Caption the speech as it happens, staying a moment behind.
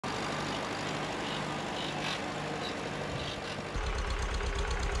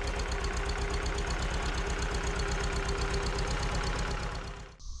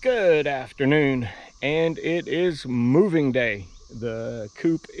Good afternoon, and it is moving day. The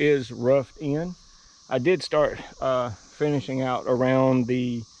coop is roughed in. I did start finishing out around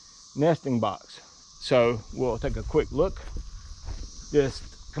the nesting box, so we'll take a quick look. Just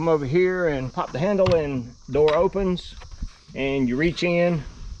come over here and pop the handle and door opens, and you reach in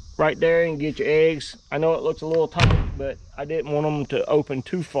right there and get your eggs. I know it looks a little tight, but I didn't want them to open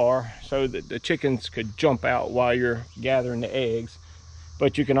too far so that the chickens could jump out while you're gathering the eggs.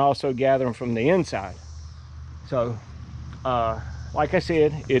 But you can also gather them from the inside. So like I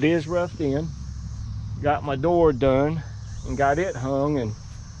said, it is roughed in. Got my door done and got it hung and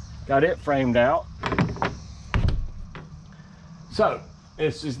got it framed out. So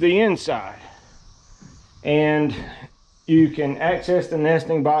this is the inside, and you can access the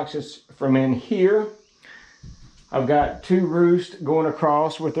nesting boxes from in here. I've got two roosts going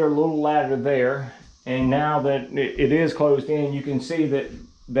across with their little ladder there. And now that it is closed in, you can see that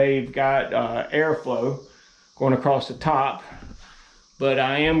they've got airflow going across the top. But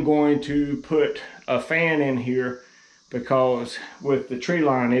I am going to put a fan in here because with the tree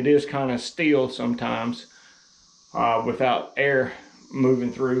line, it is kind of still sometimes without air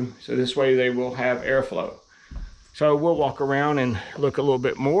moving through. So this way they will have airflow. So we'll walk around and look a little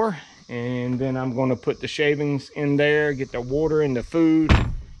bit more. And then I'm going to put the shavings in there, get the water and the food,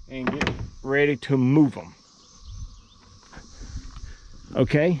 and get ready to move them.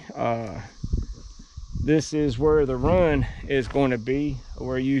 Okay, this is where the run is going to be,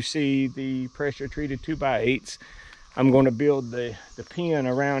 where you see the pressure treated 2x8s. I'm going to build the pen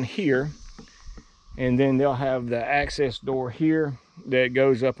around here, and then they'll have the access door here that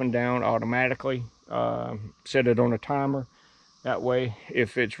goes up and down automatically. Set it on a timer. That way,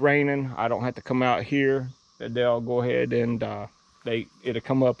 if it's raining, I don't have to come out here. They'll go ahead and it'll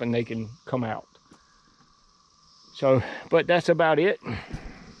come up and they can come out. So, but that's about it.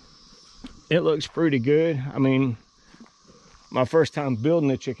 It looks pretty good. I mean, my first time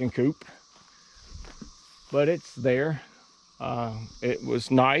building a chicken coop, but it's there. It was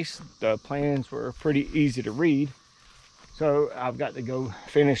nice. The plans were pretty easy to read. So I've got to go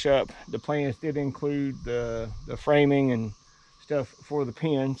finish up. The plans did include the framing and stuff for the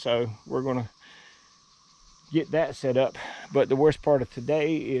pen. So we're gonna get that set up. But the worst part of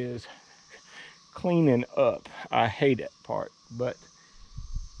today is cleaning up. I hate that part, but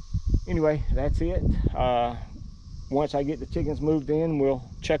anyway, that's it. Once I get the chickens moved in, we'll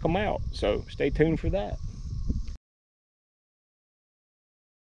check them out, so stay tuned for that.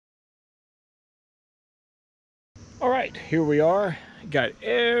 All right, here we are. Got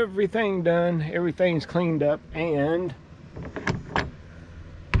everything done, everything's cleaned up, and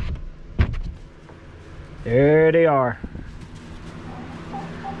there they are.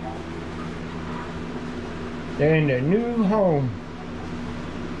 They're in their new home.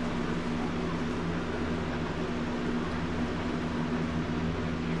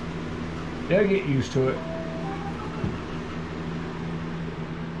 They'll get used to it.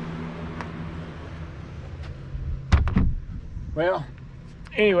 Well,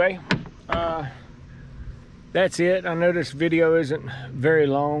 anyway, that's it. I know this video isn't very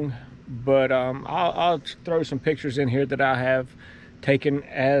long, but I'll throw some pictures in here that I have taken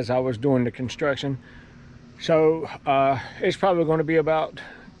as I was doing the construction. So it's probably going to be about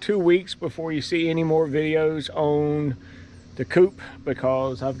 2 weeks before you see any more videos on the coop,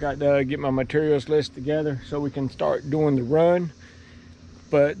 because I've got to get my materials list together so we can start doing the run.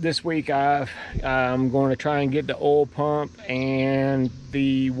 But this week I'm going to try and get the oil pump and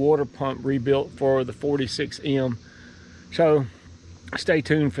the water pump rebuilt for the 46M. So stay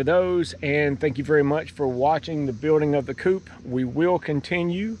tuned for those, and thank you very much for watching the building of the coop. We will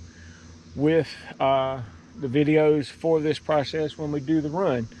continue with the videos for this process when we do the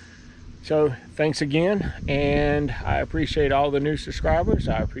run. So thanks again, and I appreciate all the new subscribers.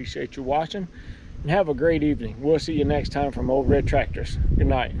 I appreciate you watching, and have a great evening. We'll see you next time from Old Red Tractors. Good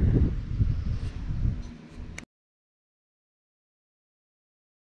night.